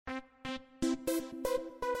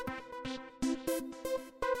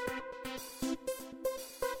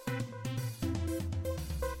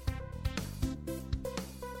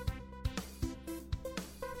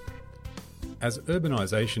As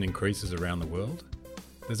urbanisation increases around the world,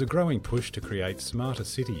 there's a growing push to create smarter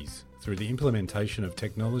cities through the implementation of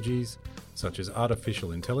technologies such as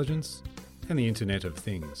artificial intelligence and the Internet of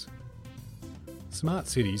Things. Smart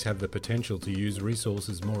cities have the potential to use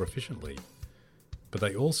resources more efficiently, but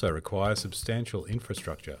they also require substantial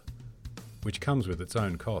infrastructure, which comes with its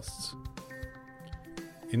own costs.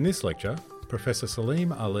 In this lecture, Professor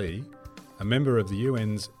Saleem Ali, a member of the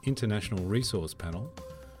UN's International Resource Panel,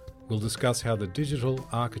 will discuss how the digital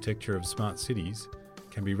architecture of smart cities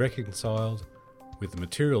can be reconciled with the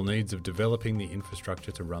material needs of developing the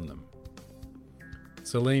infrastructure to run them.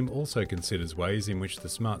 Saleem also considers ways in which the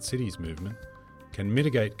smart cities movement can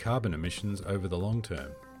mitigate carbon emissions over the long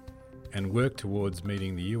term and work towards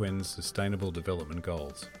meeting the UN's Sustainable Development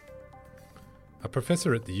Goals. A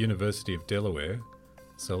professor at the University of Delaware,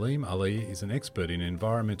 Saleem Ali is an expert in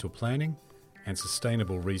environmental planning and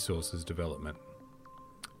sustainable resources development.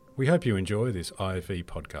 We hope you enjoy this IFE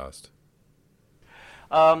podcast.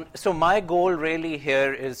 So my goal really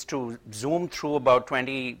here is to zoom through about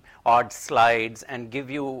 20 odd slides and give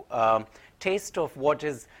you a taste of what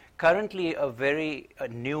is currently a very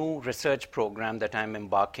new research program that I'm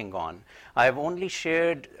embarking on. I've only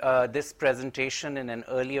shared this presentation in an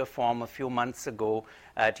earlier form a few months ago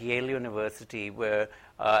at Yale University, where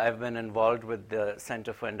I've been involved with the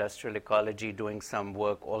Center for Industrial Ecology doing some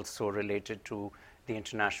work also related to the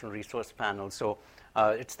International Resource Panel. So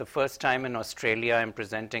it's the first time in Australia I'm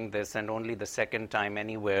presenting this, and only the second time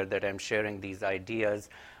anywhere that I'm sharing these ideas.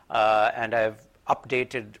 And I've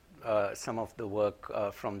updated some of the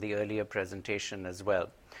work from the earlier presentation as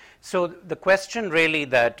well. So the question really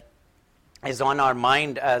that is on our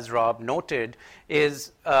mind, as Rob noted,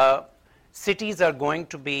 is cities are going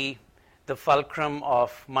to be the fulcrum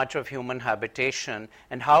of much of human habitation,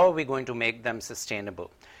 and how are we going to make them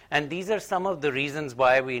sustainable? And these are some of the reasons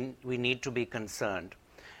why we need to be concerned.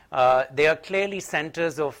 They are clearly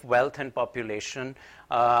centers of wealth and population,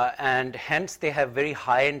 and hence they have very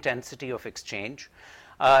high intensity of exchange.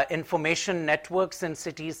 Information networks in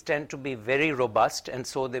cities tend to be very robust, and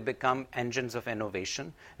so they become engines of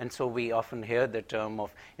innovation. And so we often hear the term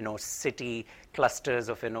of, city clusters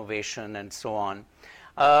of innovation and so on.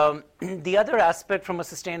 The other aspect from a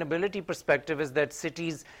sustainability perspective is that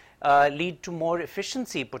cities lead to more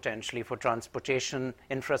efficiency potentially for transportation,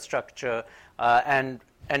 infrastructure, and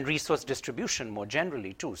resource distribution more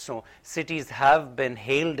generally too. So cities have been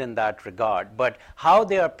hailed in that regard, but how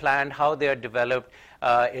they are planned, how they are developed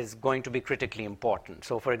is going to be critically important.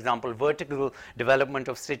 So for example, vertical development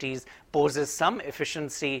of cities poses some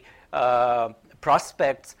efficiency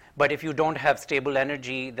prospects, but if you don't have stable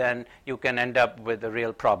energy, then you can end up with a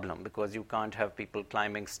real problem, because you can't have people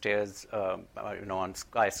climbing stairs on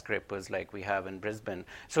skyscrapers like we have in Brisbane.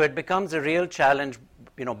 So it becomes a real challenge,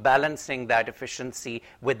 balancing that efficiency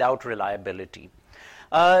without reliability.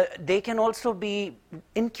 They can also be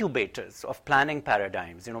incubators of planning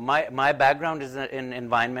paradigms. My background is in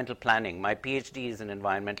environmental planning. My PhD is in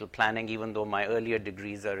environmental planning, even though my earlier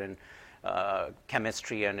degrees are in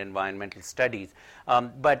chemistry and environmental studies.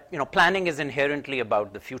 But planning is inherently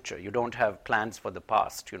about the future. You don't have plans for the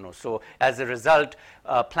past. So as a result,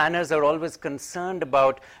 planners are always concerned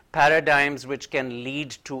about paradigms which can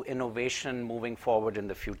lead to innovation moving forward in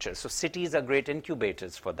the future. So cities are great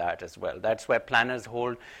incubators for that as well. That's why planners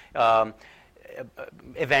hold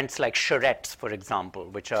events like charrettes, for example,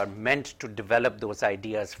 which are meant to develop those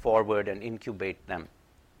ideas forward and incubate them.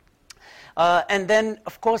 And then,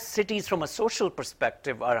 of course, cities from a social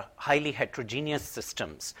perspective are highly heterogeneous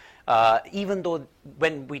systems. Even though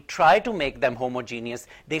when we try to make them homogeneous,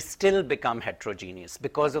 they still become heterogeneous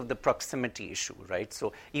because of the proximity issue, right?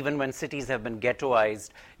 So even when cities have been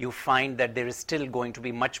ghettoized, you find that there is still going to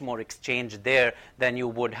be much more exchange there than you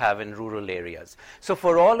would have in rural areas. So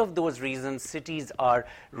for all of those reasons, cities are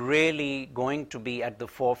really going to be at the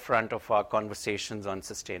forefront of our conversations on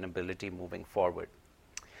sustainability moving forward.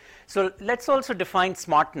 So let's also define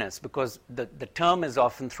smartness, because the term is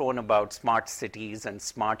often thrown about smart cities and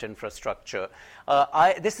smart infrastructure.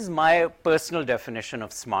 This is my personal definition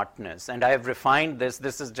of smartness, and I've refined this.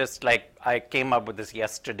 This is just like I came up with this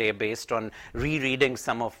yesterday based on rereading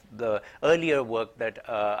some of the earlier work that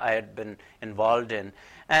I had been involved in.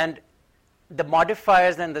 And the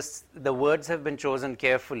modifiers and the words have been chosen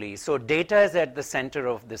carefully. So data is at the center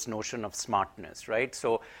of this notion of smartness, right?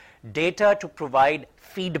 So data to provide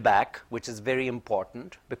feedback, which is very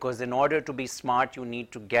important, because in order to be smart, you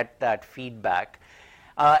need to get that feedback.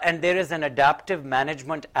 And there is an adaptive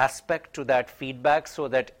management aspect to that feedback, so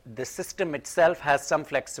that the system itself has some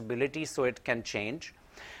flexibility so it can change.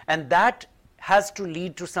 And that has to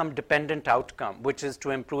lead to some dependent outcome, which is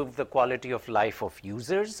to improve the quality of life of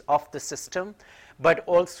users of the system, but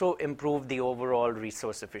also improve the overall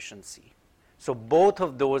resource efficiency. So both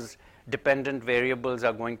of those dependent variables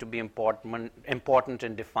are going to be important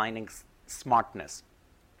in defining smartness.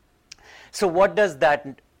 So what does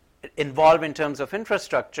that involve in terms of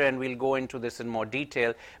infrastructure? And we'll go into this in more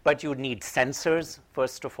detail, but you need sensors,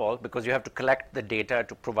 first of all, because you have to collect the data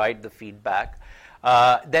to provide the feedback.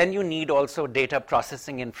 Then you need also data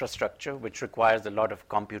processing infrastructure, which requires a lot of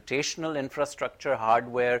computational infrastructure,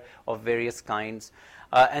 hardware of various kinds.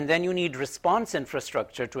 And then you need response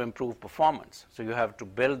infrastructure to improve performance. So you have to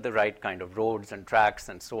build the right kind of roads and tracks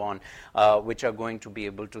and so on, which are going to be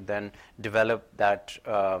able to then develop that,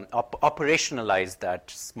 operationalize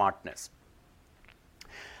that smartness.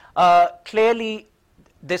 Clearly,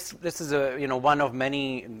 this is one of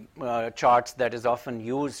many charts that is often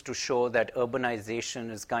used to show that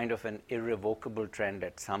urbanization is kind of an irrevocable trend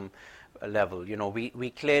at some level.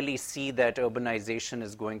 We clearly see that urbanization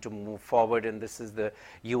is going to move forward, and this is the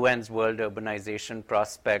UN's World Urbanization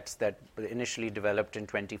Prospects that initially developed in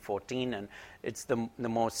 2014, and it's the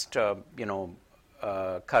most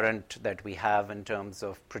current that we have in terms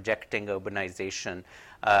of projecting urbanization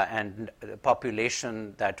and the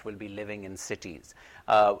population that will be living in cities.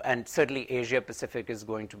 And certainly Asia Pacific is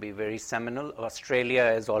going to be very seminal. Australia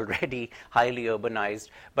is already highly urbanized,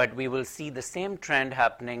 but we will see the same trend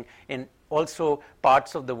happening in also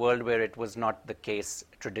parts of the world where it was not the case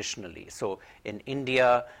traditionally. So in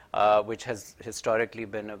India, which has historically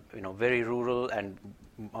been a very rural and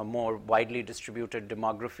a more widely distributed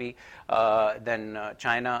demography than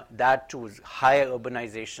China, that too is higher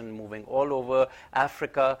urbanization moving all over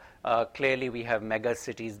Africa. Clearly we have mega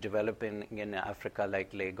cities developing in Africa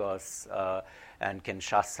like Lagos and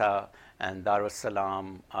Kinshasa and Dar es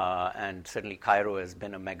Salaam, and certainly Cairo has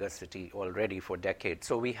been a mega city already for decades.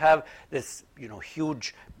 So we have this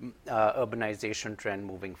huge urbanization trend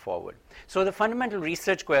moving forward. So the fundamental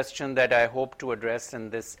research question that I hope to address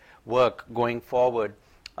in this work going forward,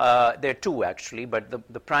 there are two actually, but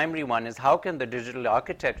the primary one is how can the digital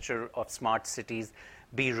architecture of smart cities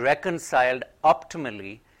be reconciled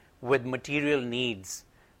optimally with material needs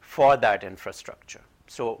for that infrastructure.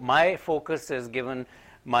 So my focus is, given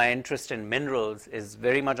my interest in minerals, is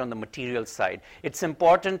very much on the material side. It's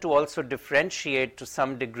important to also differentiate to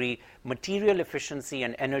some degree material efficiency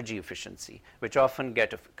and energy efficiency, which often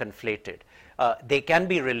get conflated. They can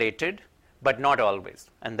be related, but not always,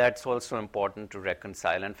 and that's also important to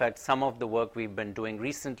reconcile. In fact, some of the work we've been doing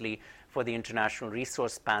recently for the International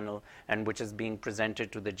Resource Panel, and which is being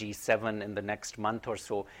presented to the G7 in the next month or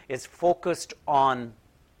so, is focused on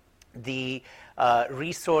the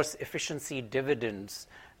resource efficiency dividends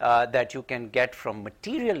that you can get from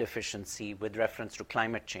material efficiency with reference to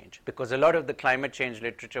climate change, because a lot of the climate change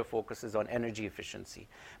literature focuses on energy efficiency,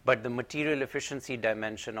 but the material efficiency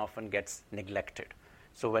dimension often gets neglected.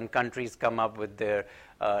 So when countries come up with their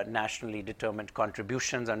nationally determined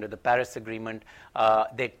contributions under the Paris Agreement,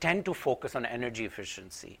 they tend to focus on energy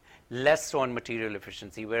efficiency, less so on material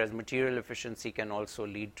efficiency, whereas material efficiency can also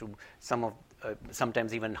lead to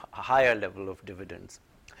sometimes even higher level of dividends.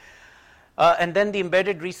 And then the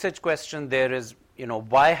embedded research question there is,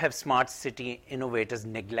 why have smart city innovators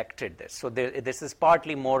neglected this? So this is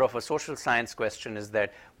partly more of a social science question, is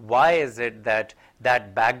that why is it that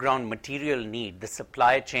background material need, the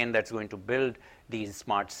supply chain that's going to build these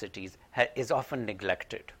smart cities, is often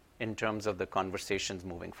neglected in terms of the conversations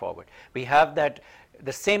moving forward? We have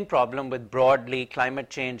the same problem with broadly climate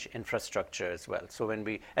change infrastructure as well. So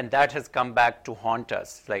and that has come back to haunt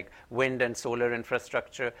us, like wind and solar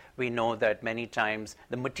infrastructure. We know that many times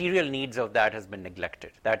the material needs of that has been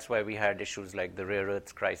neglected. That's why we had issues like the rare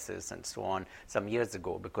earths crisis and so on some years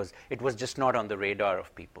ago, because it was just not on the radar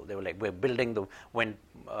of people. They were like, we're building the wind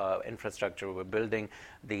infrastructure, we're building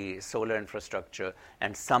the solar infrastructure,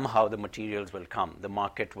 and somehow the materials will come. The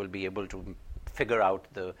market will be able to figure out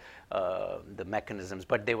the mechanisms,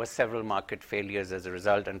 but there were several market failures as a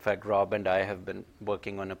result. In fact, Rob and I have been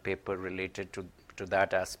working on a paper related to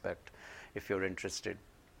that aspect, if you're interested.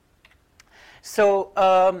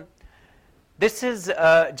 So this is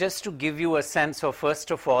just to give you a sense of,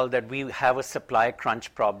 first of all, that we have a supply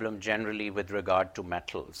crunch problem generally with regard to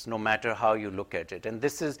metals, no matter how you look at it. And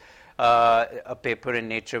this is a paper in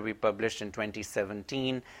Nature we published in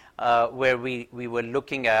 2017, where we were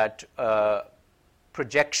looking at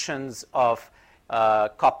projections of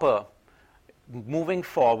copper moving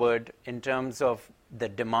forward in terms of the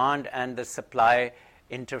demand and the supply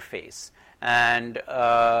interface. And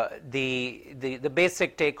the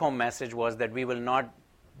basic take-home message was that we will not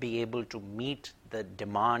be able to meet the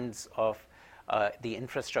demands of the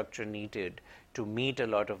infrastructure needed to meet a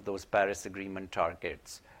lot of those Paris Agreement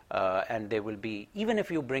targets. And there will be, even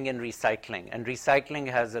if you bring in recycling, and recycling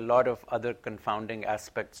has a lot of other confounding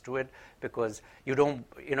aspects to it, because you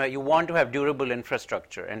want to have durable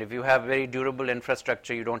infrastructure, and if you have very durable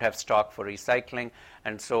infrastructure, you don't have stock for recycling,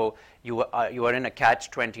 and so you are in a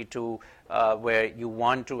catch-22 where you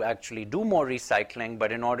want to actually do more recycling,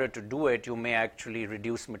 but in order to do it, you may actually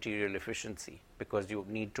reduce material efficiency, because you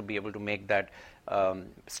need to be able to make that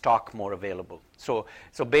stock more available. So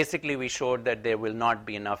basically we showed that there will not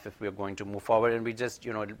be enough if we're going to move forward, and we just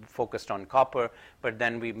focused on copper, but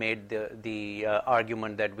then we made the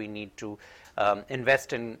argument that we need to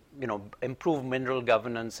invest in improve mineral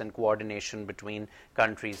governance and coordination between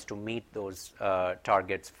countries to meet those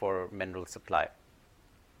targets for mineral supply.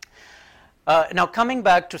 Now, coming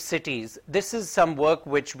back to cities, this is some work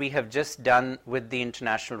which we have just done with the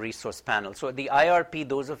International Resource Panel. So the IRP,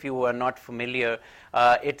 those of you who are not familiar,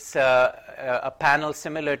 it's a panel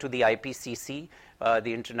similar to the IPCC.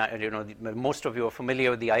 Most of you are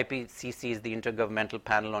familiar with the IPCC, is the Intergovernmental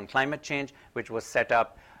Panel on Climate Change, which was set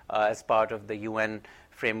up as part of the UN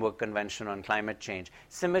Framework Convention on Climate Change.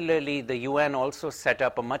 Similarly, the UN also set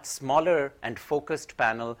up a much smaller and focused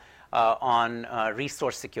panel on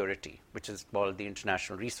resource security, which is called the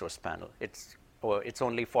International Resource Panel. It's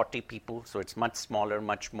only 40 people, so it's much smaller,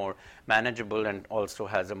 much more manageable, and also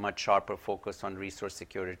has a much sharper focus on resource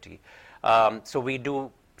security. So we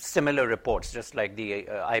do similar reports, just like the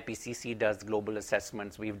IPCC does global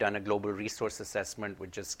assessments. We've done a global resource assessment,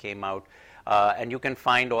 which just came out. And you can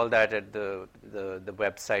find all that at the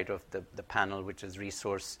website of the panel, which is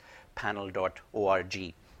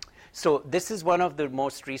resourcepanel.org. So this is one of the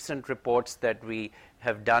most recent reports that we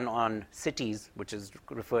have done on cities, which is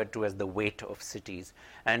referred to as the weight of cities.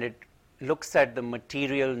 And it looks at the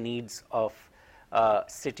material needs of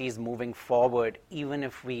cities moving forward, even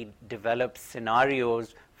if we develop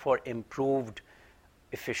scenarios for improved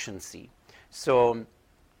efficiency. So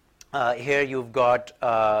here you've got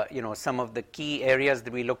some of the key areas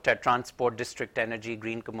that we looked at: transport, district energy,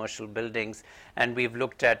 green commercial buildings, and we've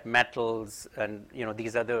looked at metals and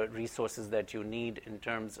these other resources that you need in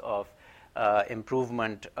terms of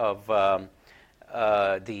improvement of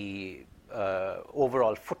the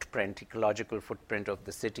overall footprint, ecological footprint of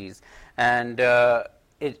the cities. And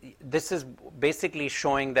this is basically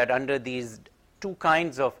showing that under these two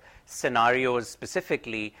kinds of scenarios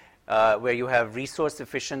specifically, where you have resource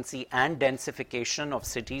efficiency and densification of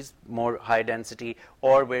cities, more high density,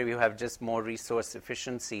 or where you have just more resource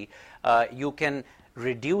efficiency, you can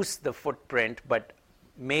reduce the footprint, but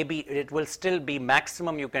maybe it will still be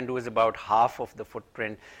maximum you can do is about half of the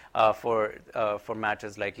footprint for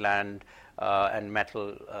matters like land and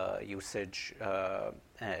metal usage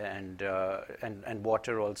and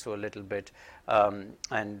water also a little bit.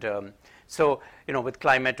 So with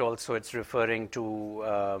climate also, it's referring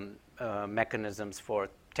to mechanisms for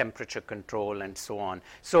temperature control and so on.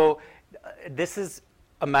 So this is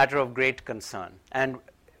a matter of great concern. And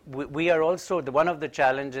we are also, one of the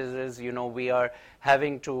challenges is, we are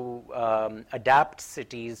having to adapt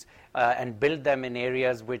cities and build them in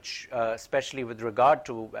areas which, especially with regard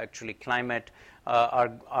to actually climate,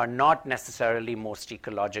 are not necessarily most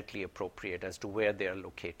ecologically appropriate as to where they are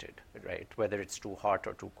located, right? Whether it's too hot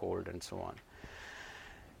or too cold and so on.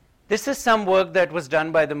 This is some work that was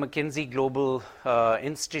done by the McKinsey Global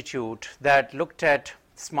Institute that looked at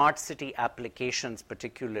smart city applications,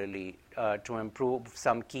 particularly to improve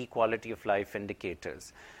some key quality of life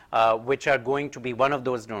indicators, which are going to be one of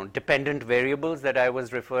those dependent variables that I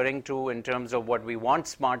was referring to in terms of what we want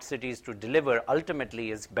smart cities to deliver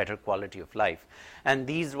ultimately is better quality of life. And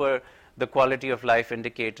these were the quality of life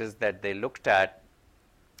indicators that they looked at.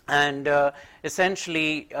 And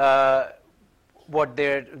essentially, what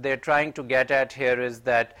they're trying to get at here is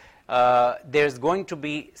that there's going to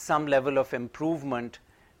be some level of improvement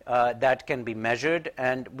that can be measured,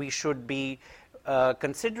 and we should be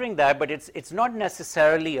considering that, but it's not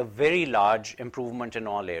necessarily a very large improvement in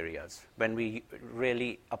all areas when we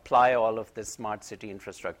really apply all of this smart city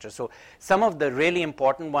infrastructure. So some of the really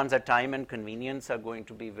important ones are time and convenience are going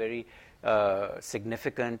to be very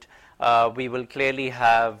significant. We will clearly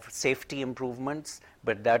have safety improvements,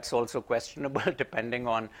 but that's also questionable depending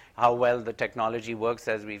on how well the technology works,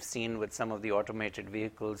 as we've seen with some of the automated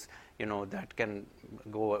vehicles, that can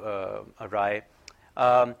go awry.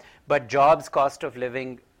 But jobs, cost of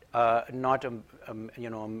living, not a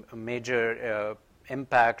major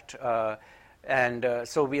impact.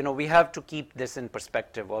 So we have to keep this in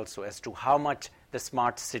perspective also as to how much the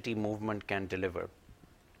smart city movement can deliver.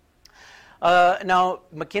 Now,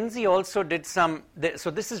 McKinsey also did some, so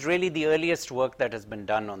this is really the earliest work that has been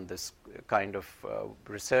done on this kind of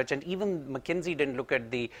research, and even McKinsey didn't look at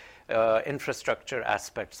the infrastructure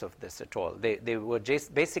aspects of this at all. They were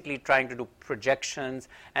just basically trying to do projections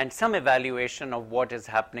and some evaluation of what is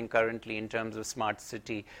happening currently in terms of smart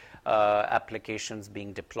city applications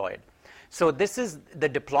being deployed. So this is the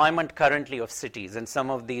deployment currently of cities, and some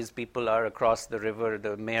of these people are across the river,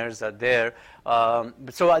 the mayors are there.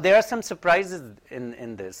 So there are some surprises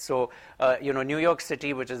in this. So, New York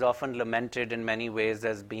City, which is often lamented in many ways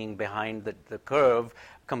as being behind the curve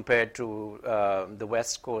compared to the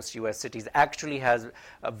West Coast US cities, actually has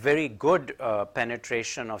a very good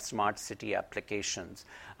penetration of smart city applications.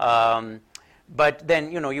 But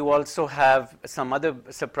then, you also have some other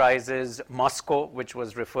surprises. Moscow, which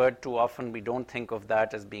was referred to often, we don't think of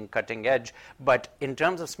that as being cutting edge. But in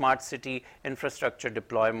terms of smart city infrastructure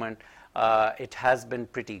deployment, it has been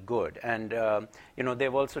pretty good. And,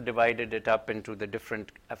 they've also divided it up into the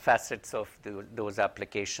different facets of those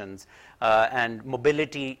applications. And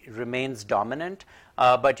mobility remains dominant.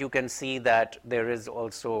 But you can see that there is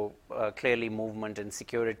also clearly movement in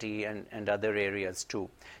security and other areas too.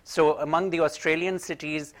 So among the Australian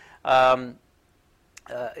cities, I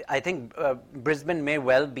think Brisbane may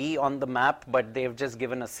well be on the map, but they've just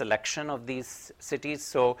given a selection of these cities.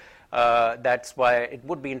 So that's why it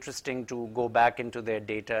would be interesting to go back into their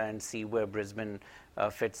data and see where Brisbane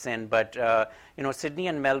fits in. But, Sydney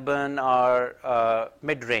and Melbourne are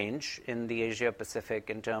mid-range in the Asia-Pacific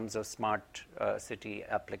in terms of smart city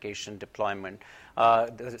application deployment.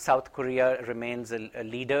 South Korea remains a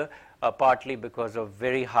leader, partly because of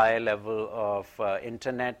very high level of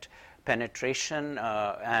internet penetration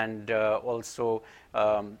and also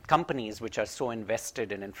companies which are so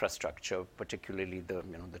invested in infrastructure, particularly the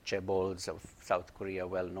chaebols of South Korea,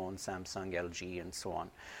 well known, Samsung, LG, and so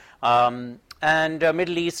on. And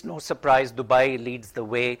Middle East, no surprise, Dubai leads the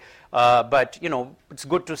way. But it's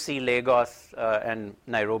good to see Lagos and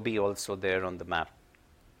Nairobi also there on the map.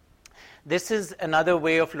 This is another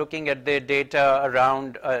way of looking at their data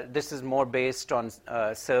around. This is more based on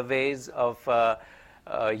surveys of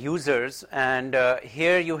users, and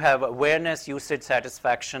here you have awareness, usage,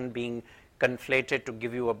 satisfaction being conflated to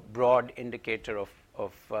give you a broad indicator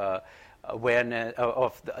of awareness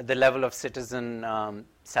of the level of citizen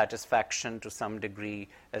satisfaction to some degree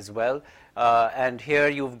as well. And here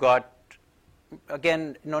you've got,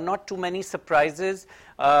 again, not too many surprises,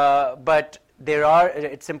 but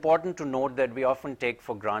it's important to note that we often take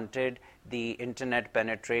for granted the internet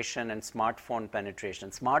penetration and smartphone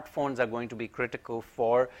penetration. Smartphones are going to be critical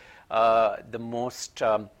for the most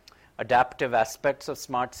adaptive aspects of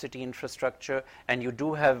smart city infrastructure, and you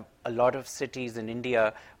do have a lot of cities in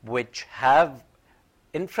India which have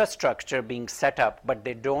infrastructure being set up, but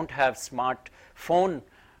they don't have smartphone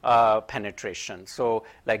penetration. So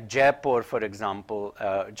like Jaipur, for example,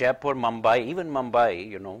 Jaipur, Mumbai, even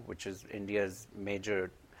Mumbai, which is India's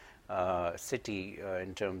major city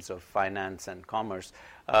in terms of finance and commerce,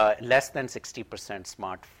 less than 60%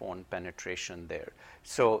 smartphone penetration there.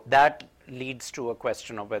 So that leads to a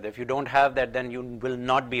question of whether if you don't have that, then you will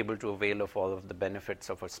not be able to avail of all of the benefits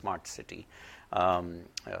of a smart city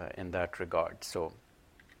in that regard. So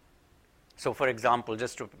for example,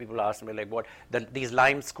 just to people ask me like these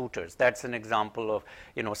Lime scooters, that's an example of,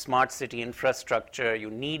 smart city infrastructure. You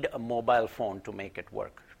need a mobile phone to make it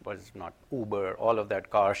work. Was not Uber, all of that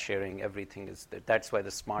car sharing, everything is there. That's why the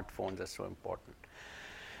smartphones are so important.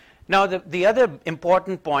 Now, the other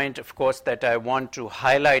important point, of course, that I want to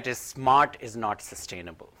highlight is smart is not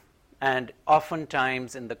sustainable. And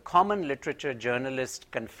oftentimes in the common literature, journalists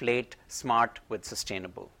conflate smart with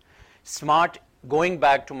sustainable. Smart, going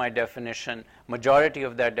back to my definition, majority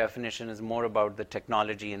of that definition is more about the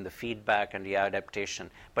technology and the feedback and the adaptation,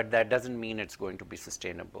 but that doesn't mean it's going to be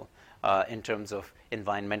sustainable in terms of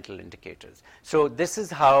environmental indicators. So this is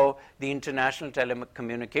how the International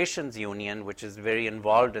Telecommunications Union, which is very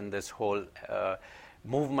involved in this whole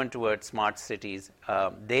movement towards smart cities,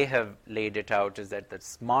 they have laid it out, is that the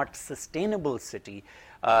smart sustainable city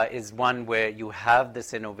is one where you have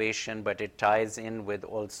this innovation, but it ties in with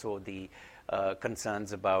also the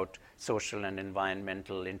concerns about social and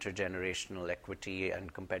environmental, intergenerational equity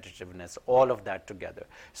and competitiveness, all of that together.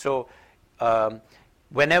 So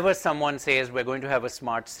whenever someone says we're going to have a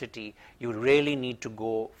smart city, you really need to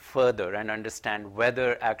go further and understand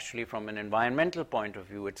whether actually from an environmental point of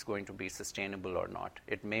view it's going to be sustainable or not.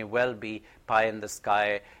 It may well be pie in the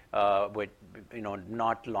sky with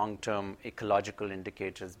not long-term ecological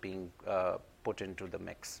indicators being put into the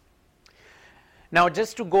mix. Now,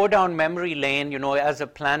 just to go down memory lane, as a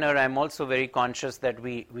planner, I'm also very conscious that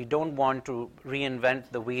we don't want to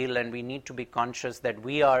reinvent the wheel, and we need to be conscious that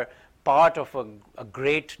we are part of a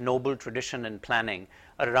great noble tradition in planning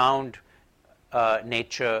around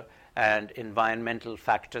nature and environmental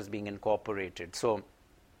factors being incorporated. So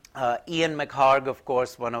Ian McHarg, of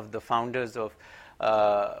course, one of the founders of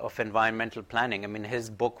environmental planning. I mean, his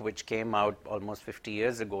book, which came out almost 50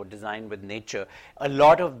 years ago, Design with Nature, a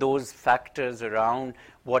lot of those factors around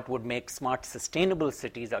what would make smart, sustainable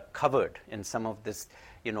cities are covered in some of this,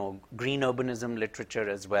 green urbanism literature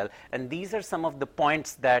as well. And these are some of the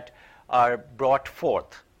points that are brought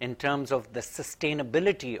forth in terms of the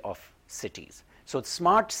sustainability of cities. So the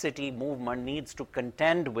smart city movement needs to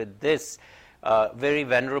contend with this very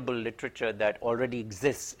venerable literature that already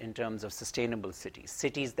exists in terms of sustainable cities,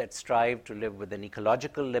 cities that strive to live within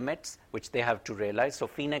ecological limits, which they have to realize. So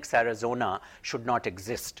Phoenix, Arizona should not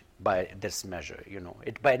exist by this measure,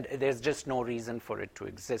 there's just no reason for it to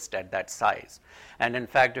exist at that size. And in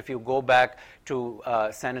fact, if you go back to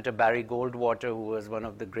Senator Barry Goldwater, who was one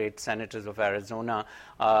of the great senators of Arizona,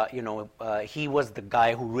 he was the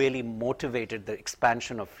guy who really motivated the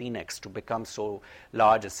expansion of Phoenix to become so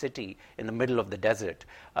large a city in the middle of the desert.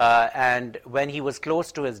 And when he was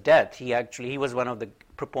close to his death, he was one of the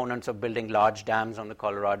proponents of building large dams on the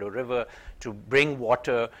Colorado River to bring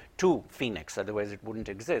water to Phoenix, otherwise it wouldn't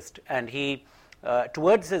exist. And he,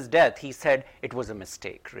 towards his death, he said it was a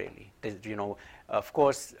mistake, really. Of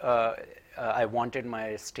course, I wanted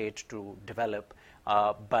my state to develop,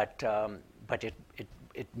 but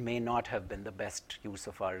it may not have been the best use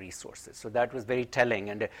of our resources. So that was very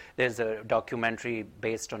telling. And there's a documentary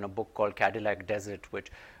based on a book called Cadillac Desert,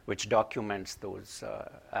 which documents those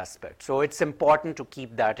aspects. So it's important to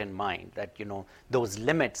keep that in mind, that those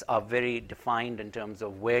limits are very defined in terms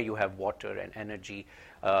of where you have water and energy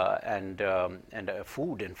and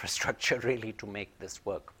food infrastructure really to make this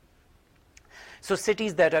work. So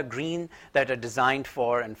cities that are green, that are designed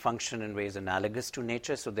for and function in ways analogous to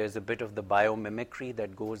nature, so there's a bit of the biomimicry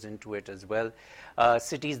that goes into it as well.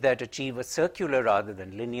 Cities that achieve a circular rather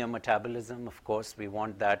than linear metabolism, of course, we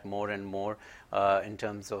want that more and more in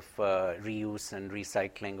terms of reuse and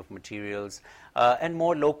recycling of materials. And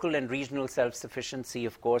more local and regional self-sufficiency,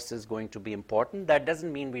 of course, is going to be important. That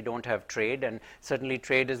doesn't mean we don't have trade, and certainly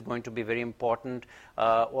trade is going to be very important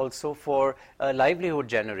also for livelihood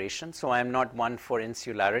generation. So I'm not one for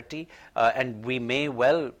insularity, and we may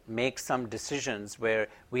well make some decisions where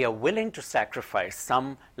we are willing to sacrifice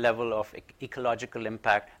some level of ecological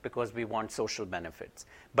impact because we want social benefits.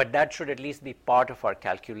 But that should at least be part of our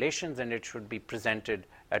calculations, and it should be presented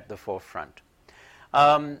at the forefront.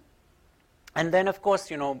 And then, of course,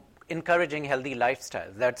 encouraging healthy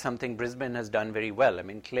lifestyles. That's something Brisbane has done very well. I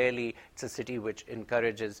mean, clearly, it's a city which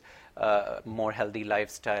encourages more healthy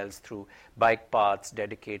lifestyles through bike paths,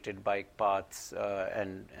 dedicated bike paths,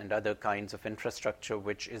 and other kinds of infrastructure,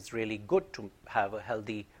 which is really good to have a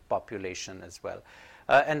healthy population as well.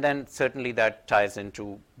 And then certainly that ties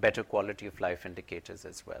into better quality of life indicators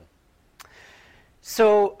as well.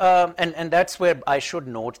 So, and that's where I should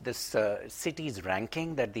note this cities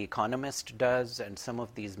ranking that The Economist does, and some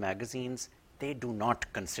of these magazines, they do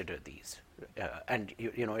not consider these. And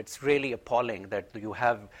it's really appalling that you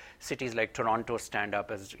have cities like Toronto stand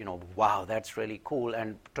up as, wow, that's really cool.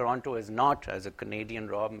 And Toronto is not, as a Canadian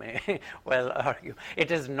Rob may well argue,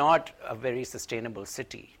 it is not a very sustainable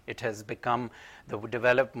city. It has become the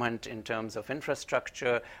development in terms of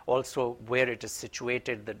infrastructure, also where it is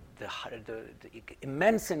situated, the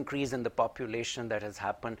immense increase in the population that has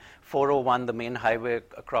happened. 401, the main highway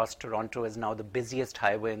across Toronto, is now the busiest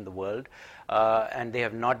highway in the world. And they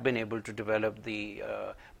have not been able to develop the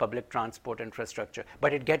public transport infrastructure.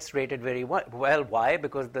 But it gets rated very well. Why?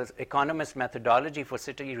 Because the Economist methodology for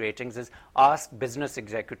city ratings is ask business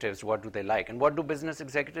executives what do they like. And what do business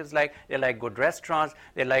executives like? They like good restaurants.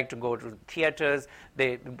 They like to go to theaters.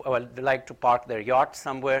 They like to park their yacht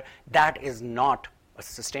somewhere. That is not a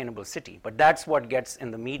sustainable city. But that's what gets in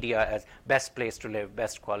the media as best place to live,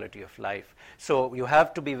 best quality of life. So you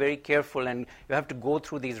have to be very careful, and you have to go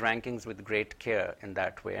through these rankings with great care in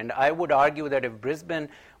that way. And I would argue that if Brisbane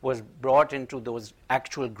was brought into those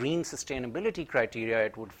actual green sustainability criteria,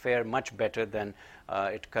 it would fare much better than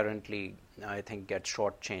it currently, I think, gets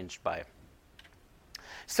shortchanged by.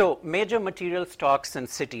 So major material stocks in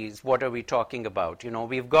cities, what are we talking about?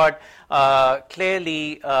 We've got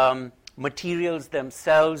clearly materials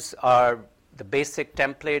themselves are the basic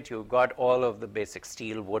template. You've got all of the basic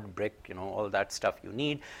steel, wood, brick, all that stuff you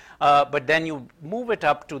need. But then you move it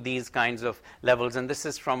up to these kinds of levels. And this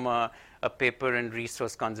is from a a paper in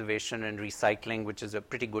Resource Conservation and Recycling, which is a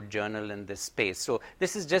pretty good journal in this space. So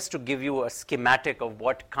this is just to give you a schematic of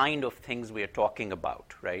what kind of things we are talking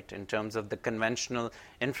about, right, in terms of the conventional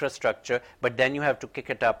infrastructure. But then you have to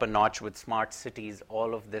kick it up a notch with smart cities.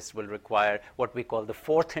 All of this will require what we call the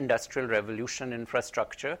fourth industrial revolution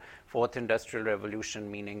infrastructure. Fourth industrial revolution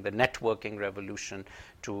meaning the networking revolution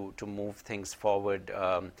to move things forward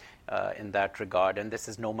in that regard. And this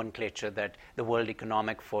is nomenclature that the World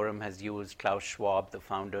Economic Forum has used. Klaus Schwab, the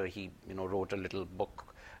founder, he wrote a little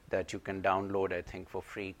book that you can download, I think, for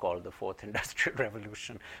free, called The Fourth Industrial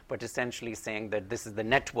Revolution, but essentially saying that this is the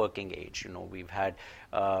networking age. We've had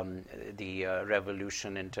the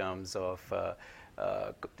revolution in terms of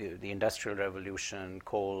the industrial revolution,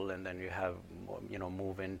 coal, and then you have,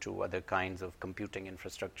 move into other kinds of computing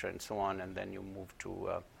infrastructure and so on, and then you move to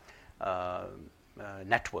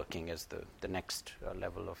networking as the next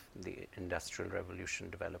level of the industrial revolution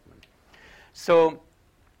development. So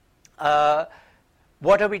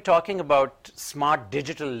what are we talking about smart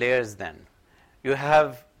digital layers then? You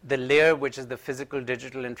have the layer which is the physical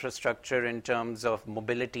digital infrastructure in terms of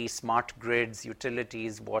mobility, smart grids,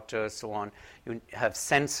 utilities, water, so on. You have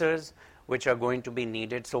sensors which are going to be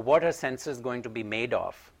needed. So what are sensors going to be made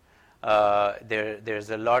of? There's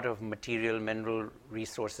a lot of material, mineral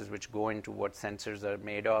resources which go into what sensors are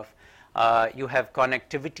made of. You have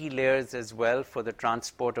connectivity layers as well for the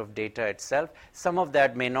transport of data itself. Some of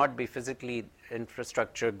that may not be physically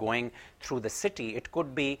infrastructure going through the city. It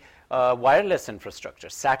could be wireless infrastructure,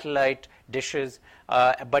 satellite dishes,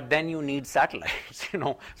 but then you need satellites,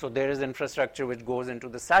 So there is infrastructure which goes into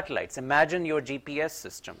the satellites. Imagine your GPS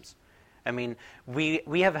systems. I mean,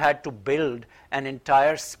 we have had to build an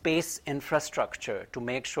entire space infrastructure to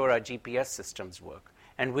make sure our GPS systems work.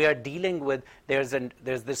 And we are dealing with, there's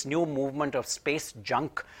this new movement of space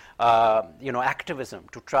junk, activism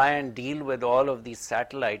to try and deal with all of these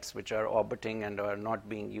satellites which are orbiting and are not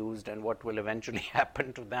being used and what will eventually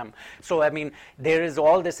happen to them. So, I mean, there is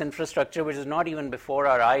all this infrastructure which is not even before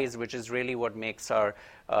our eyes, which is really what makes our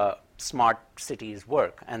smart cities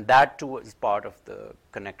work. And that too is part of the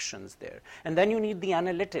connections there. And then you need the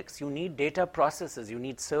analytics. You need data processes. You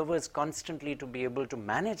need servers constantly to be able to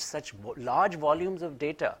manage such large volumes of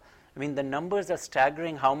data. I mean, the numbers are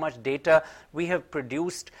staggering how much data we have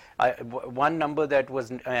produced. One number that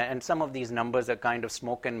was, and some of these numbers are kind of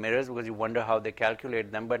smoke and mirrors because you wonder how they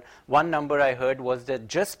calculate them, but one number I heard was that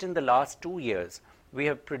just in the last 2 years, we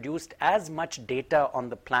have produced as much data on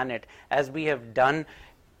the planet as we have done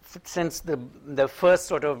since the first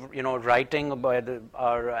sort of writing by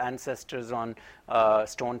our ancestors on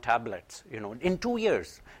stone tablets, in 2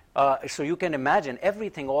 years. So you can imagine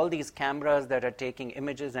everything, all these cameras that are taking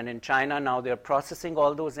images, and in China now they're processing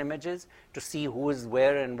all those images to see who is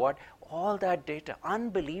where and what. All that data,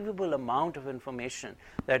 unbelievable amount of information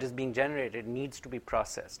that is being generated needs to be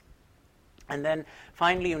processed. And then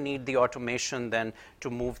finally you need the automation then to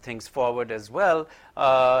move things forward as well,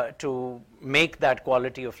 to make that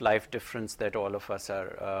quality of life difference that all of us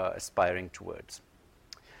are aspiring towards.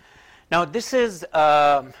 Now this is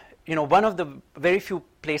one of the very few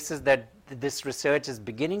places that this research is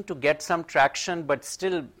beginning to get some traction, but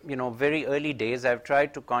still very early days. I've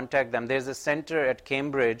tried to contact them. There's a center at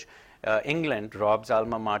Cambridge, England, Rob's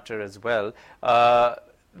alma mater as well,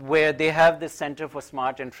 where they have this Center for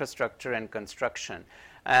Smart Infrastructure and Construction.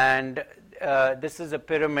 And this is a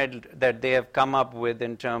pyramid that they have come up with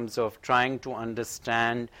in terms of trying to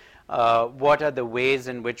understand what are the ways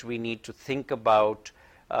in which we need to think about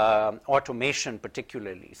automation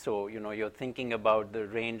particularly. So, you're thinking about the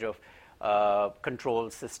range of control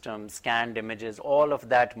systems, scanned images, all of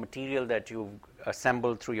that material that you've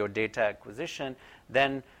assembled through your data acquisition.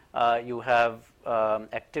 Then you have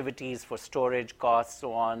activities for storage costs,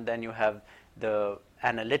 so on. Then you have the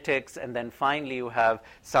analytics, and then finally you have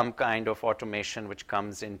some kind of automation which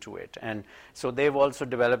comes into it. And so they've also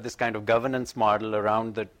developed this kind of governance model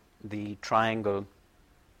around the triangle.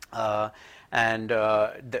 And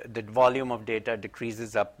the volume of data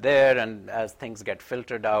decreases up there, and as things get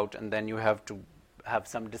filtered out, and then you have to have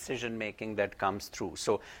some decision making that comes through.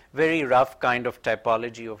 So very rough kind of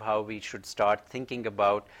typology of how we should start thinking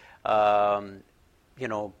about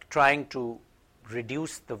trying to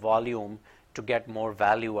reduce the volume to get more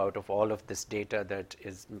value out of all of this data that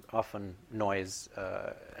is often noise,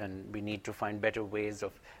 and we need to find better ways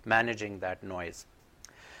of managing that noise.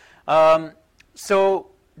 So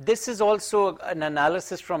this is also an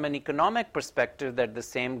analysis from an economic perspective that the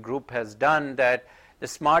same group has done, that the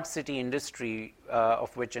smart city industry,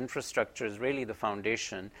 of which infrastructure is really the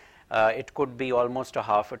foundation, it could be almost a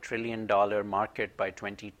 $500 billion market by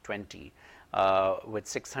 2020. with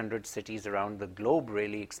 600 cities around the globe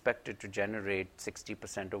really expected to generate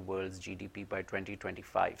 60% of world's GDP by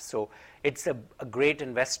 2025. So it's a great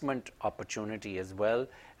investment opportunity as well,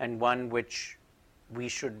 and one which we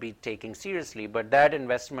should be taking seriously. But that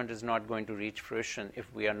investment is not going to reach fruition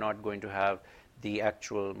if we are not going to have the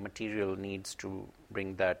actual material needs to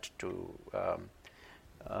bring that to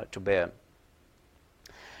bear.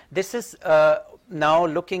 This is now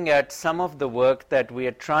looking at some of the work that we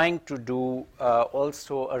are trying to do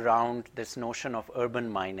also around this notion of urban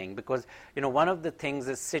mining, because one of the things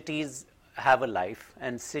is cities have a life,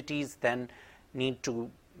 and cities then need to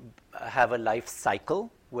have a life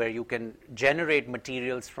cycle where you can generate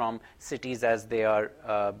materials from cities as they are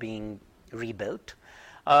being rebuilt.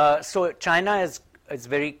 So China is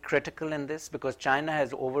very critical in this, because China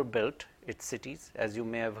has overbuilt its cities. As you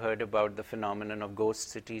may have heard about the phenomenon of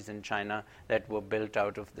ghost cities in China that were built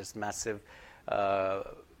out of this massive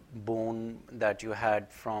boom that you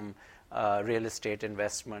had from real estate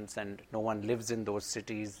investments, and no one lives in those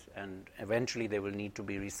cities, and eventually they will need to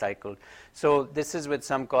be recycled. So this is with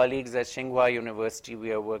some colleagues at Tsinghua University.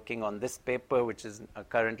 We are working on this paper, which is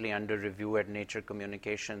currently under review at Nature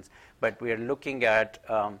Communications, but we are looking at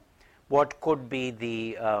what could be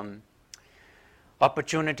the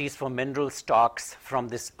opportunities for mineral stocks from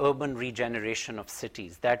this urban regeneration of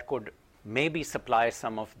cities that could maybe supply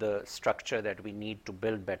some of the structure that we need to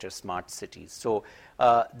build better smart cities. So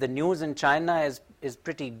the news in China is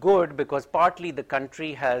pretty good, because partly the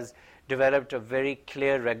country has developed a very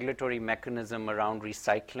clear regulatory mechanism around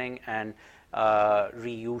recycling and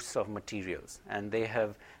reuse of materials, and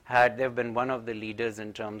they've been one of the leaders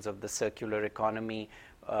in terms of the circular economy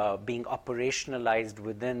being operationalized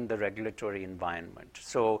within the regulatory environment.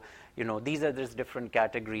 So, these are just different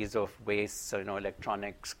categories of waste, so,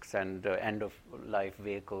 electronics and end-of-life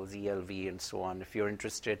vehicles, ELV, and so on. If you're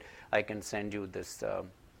interested, I can send you this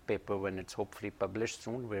paper when it's hopefully published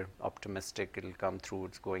soon. We're optimistic it'll come through.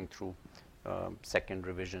 It's going through second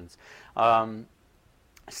revisions.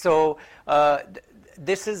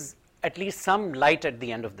 This is at least some light at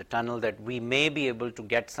the end of the tunnel, that we may be able to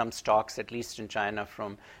get some stocks, at least in China,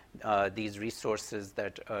 from these resources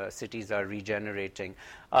that cities are regenerating.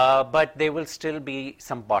 But there will still be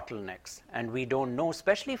some bottlenecks, and we don't know,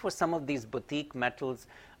 especially for some of these boutique metals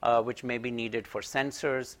which may be needed for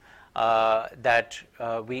sensors, that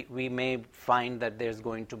we may find that there's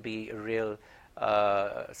going to be a real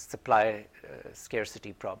supply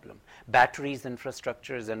scarcity problem. Batteries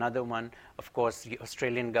infrastructure is another one. Of course, the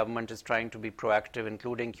Australian government is trying to be proactive,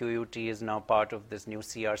 including QUT is now part of this new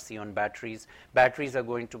CRC on batteries. Batteries are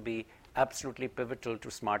going to be absolutely pivotal to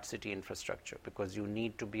smart city infrastructure, because you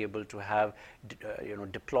need to be able to have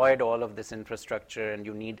deployed all of this infrastructure, and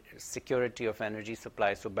you need security of energy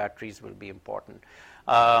supply, so batteries will be important.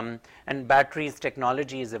 And batteries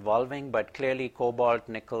technology is evolving, but clearly cobalt,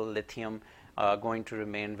 nickel, lithium going to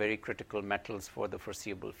remain very critical metals for the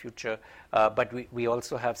foreseeable future. But we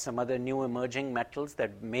also have some other new emerging metals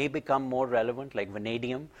that may become more relevant, like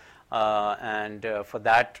vanadium. And for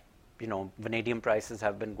that, vanadium prices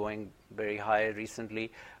have been going very high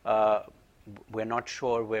recently. We're not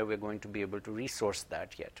sure where we're going to be able to resource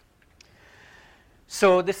that yet.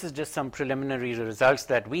 So this is just some preliminary results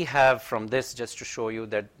that we have from this, just to show you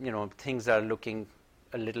that things are looking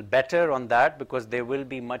a little better on that, because there will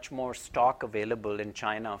be much more stock available in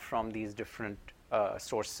China from these different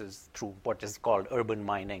sources through what is called urban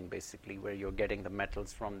mining, basically, where you're getting the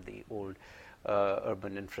metals from the old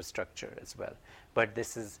urban infrastructure as well. But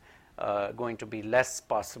this is going to be less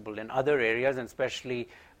possible in other areas, and especially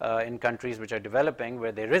in countries which are developing,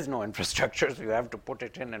 where there is no infrastructure, so you have to put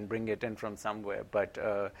it in and bring it in from somewhere. But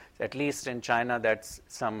at least in China, that's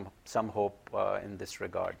some hope in this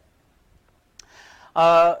regard.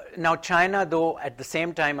 Now China, though, at the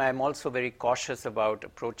same time, I'm also very cautious about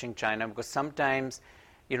approaching China, because sometimes,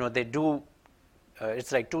 they do,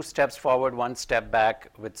 it's like 2 steps forward, 1 step back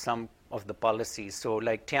with some of the policies. So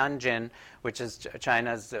like Tianjin, which is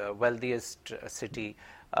China's wealthiest city,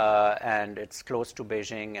 and it's close to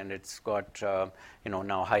Beijing, and it's got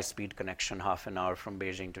now high-speed connection, half an hour from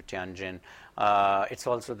Beijing to Tianjin. It's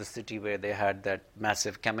also the city where they had that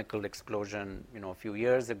massive chemical explosion a few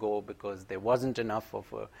years ago, because there wasn't enough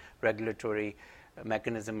of a regulatory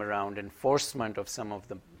mechanism around enforcement of some of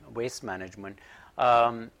the waste management.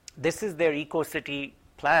 This is their eco-city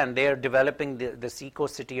plan. They are developing this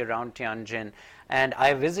eco-city around Tianjin, and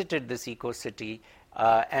I visited this eco-city,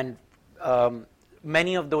 and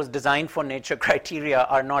many of those design for nature criteria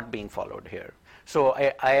are not being followed here. So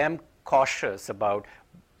I am cautious about,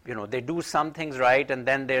 they do some things right, and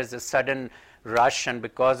then there's a sudden rush, and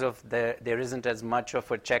because of there isn't as much of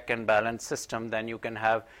a check and balance system, then you can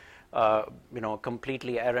have a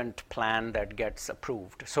completely errant plan that gets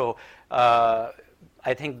approved. So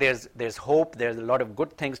I think there's hope. There's a lot of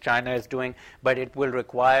good things China is doing, but it will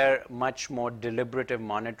require much more deliberative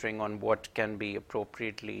monitoring on what can be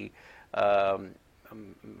appropriately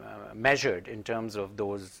measured in terms of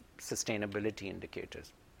those sustainability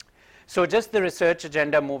indicators. So just the research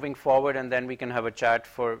agenda moving forward, and then we can have a chat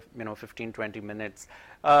for 15, 20 minutes.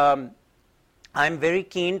 I'm very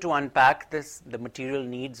keen to unpack the material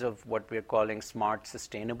needs of what we're calling smart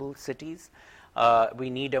sustainable cities. We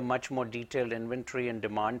need a much more detailed inventory and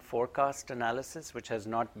demand forecast analysis, which has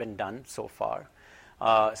not been done so far.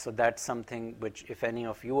 So that's something which, if any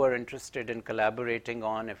of you are interested in collaborating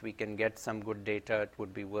on, if we can get some good data, it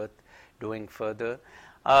would be worth doing further.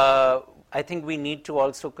 I think we need to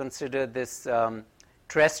also consider this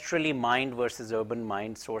terrestrially mined versus urban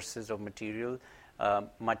mined sources of material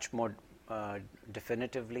much more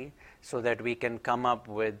definitively, so that we can come up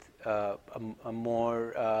with a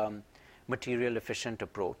more material efficient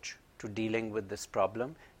approach to dealing with this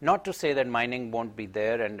problem. Not to say that mining won't be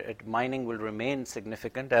there, and mining will remain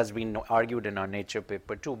significant, as we argued in our Nature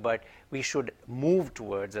paper too, but we should move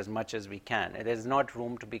towards as much as we can. There's not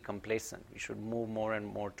room to be complacent. We should move more and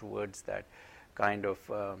more towards that kind of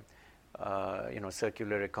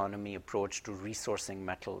circular economy approach to resourcing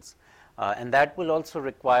metals. And that will also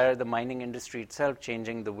require the mining industry itself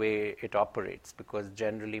changing the way it operates, because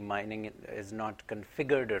generally mining is not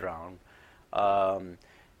configured around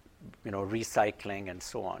recycling and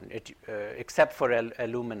so on. Except for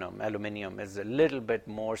aluminium is a little bit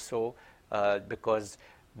more so because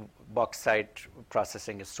bauxite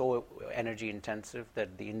processing is so energy intensive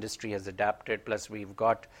that the industry has adapted. Plus, we've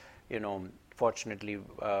got, fortunately,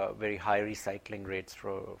 very high recycling rates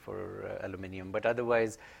for aluminium. But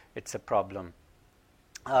otherwise, it's a problem.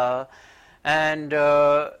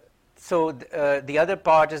 So the other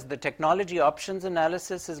part is the technology options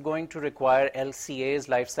analysis is going to require LCA's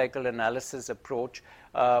life cycle analysis approach,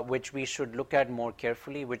 which we should look at more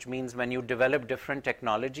carefully, which means when you develop different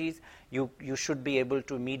technologies, you should be able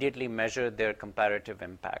to immediately measure their comparative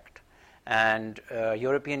impact. And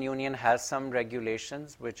European Union has some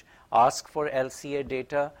regulations which ask for LCA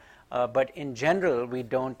data, but in general, we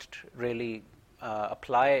don't really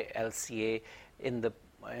apply LCA in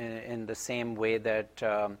the same way that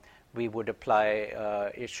we would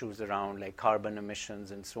apply issues around like carbon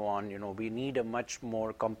emissions and so on. We need a much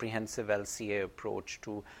more comprehensive LCA approach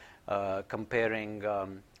to comparing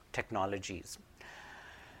technologies.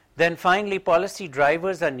 Then finally, policy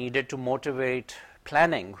drivers are needed to motivate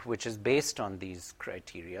planning, which is based on these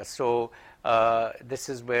criteria. So this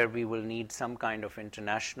is where we will need some kind of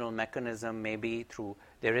international mechanism, maybe through,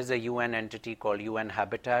 there is a UN entity called UN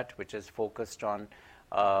Habitat, which is focused on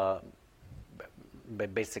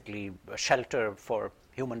basically a shelter for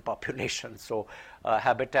human population. So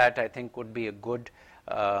habitat, I think, would be a good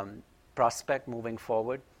prospect moving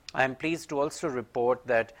forward. I am pleased to also report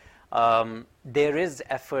that there is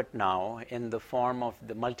effort now in the form of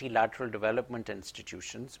the multilateral development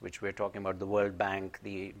institutions, which we're talking about, the World Bank,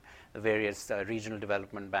 the various regional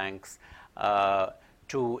development banks,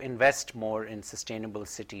 to invest more in sustainable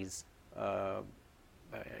cities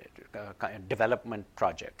development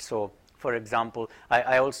projects. So, for example,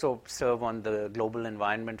 I also serve on the Global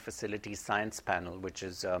Environment Facilities Science Panel, which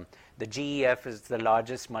is the GEF is the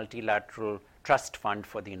largest multilateral trust fund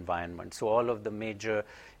for the environment. So all of the major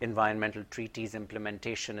environmental treaties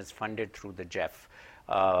implementation is funded through the GEF.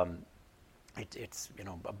 It's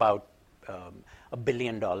about $1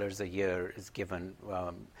 billion a year is given,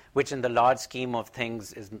 which in the large scheme of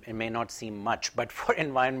things it may not seem much, but for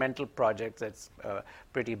environmental projects it's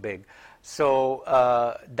pretty big. So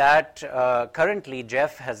currently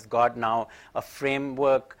GEF has got now a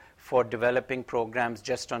framework for developing programs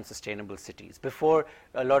just on sustainable cities. Before,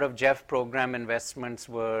 a lot of GEF program investments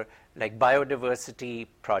were like biodiversity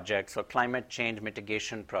projects or climate change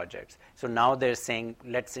mitigation projects. So now they're saying,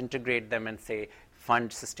 let's integrate them and say,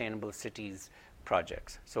 fund sustainable cities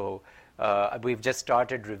projects. So we've just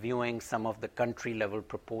started reviewing some of the country level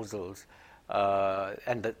proposals,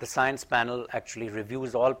 and the science panel actually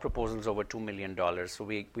reviews all proposals over $2 million. So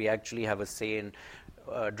we actually have a say in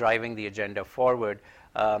driving the agenda forward.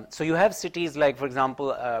 So you have cities like, for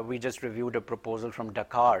example, we just reviewed a proposal from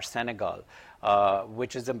Dakar, Senegal,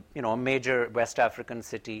 which is a major West African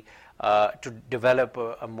city, to develop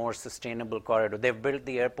a more sustainable corridor. They've built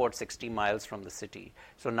the airport 60 miles from the city.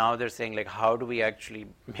 So now they're saying, like, how do we actually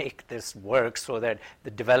make this work so that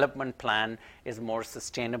the development plan is more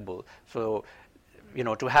sustainable? So,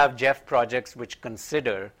 to have GEF projects which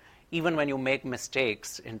consider even when you make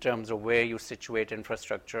mistakes in terms of where you situate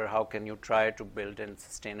infrastructure, how can you try to build in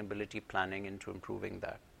sustainability planning into improving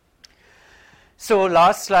that? So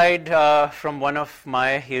last slide from one of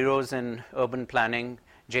my heroes in urban planning,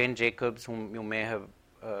 Jane Jacobs, whom you may have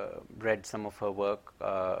read some of her work.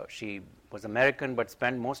 She was American but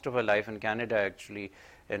spent most of her life in Canada, actually,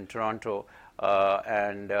 in Toronto.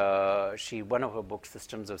 And one of her books,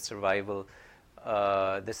 Systems of Survival,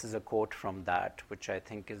 this is a quote from that, which I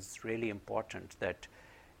think is really important, that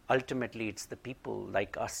ultimately it's the people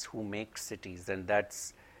like us who make cities, and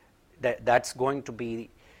that's going to be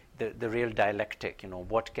the real dialectic.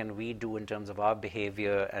 What can we do in terms of our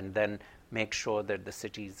behavior, and then make sure that the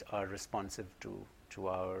cities are responsive to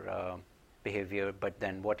our behavior, but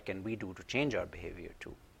then what can we do to change our behavior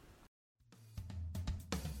too?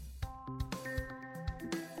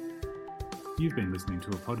 You've been listening to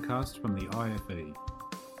a podcast from the IFE.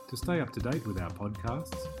 To stay up to date with our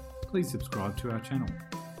podcasts, please subscribe to our channel.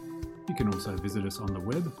 You can also visit us on the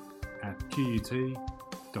web at qut.edu.au/IFE,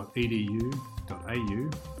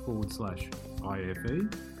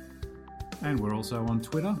 and we're also on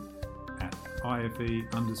Twitter at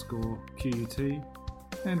IFE_QUT,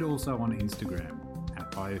 and also on Instagram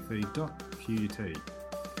at IFE.QUT.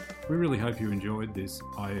 We really hope you enjoyed this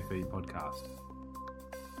IFE podcast.